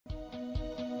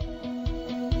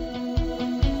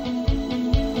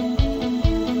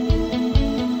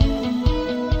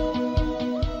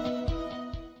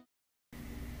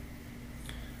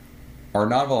Our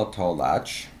non-volatile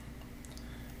latch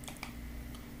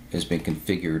has been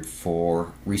configured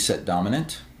for reset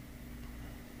dominant.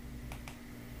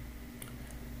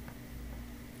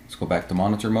 Let's go back to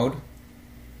monitor mode.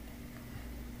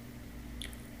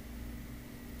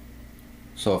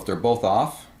 So if they're both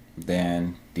off,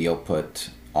 then the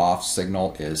output off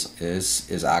signal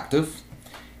is active.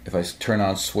 If I turn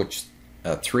on switch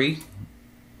 3,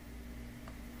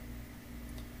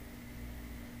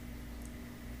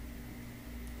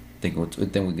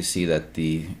 then we can see that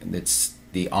the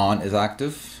on is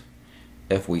active.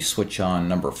 If we switch on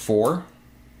number 4,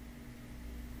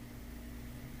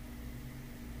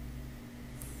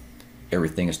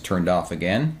 everything is turned off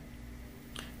again.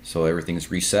 So everything is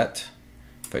reset.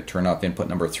 If I turn off input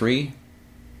number 3,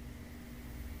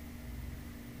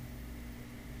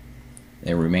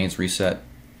 it remains reset.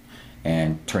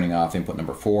 And turning off input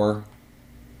number 4,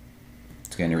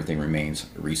 again, everything remains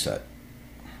reset.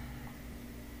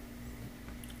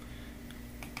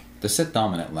 The set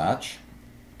dominant latch,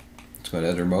 let's go to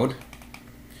editor mode.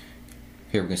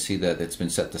 Here we can see that it's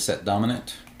been set to set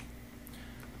dominant.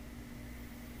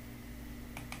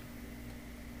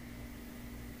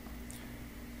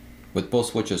 With both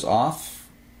switches off,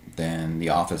 then the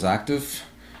off is active.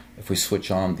 If we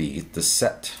switch on the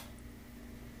set,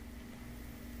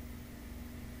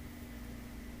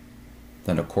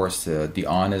 then of course the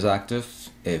on is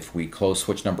active. If we close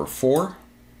switch number 4,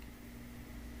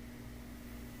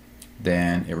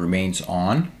 then it remains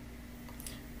on.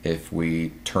 If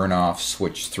we turn off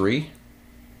switch 3,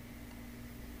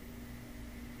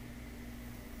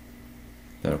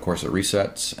 then of course it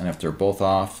resets, and if they're both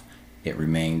off, it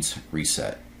remains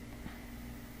reset.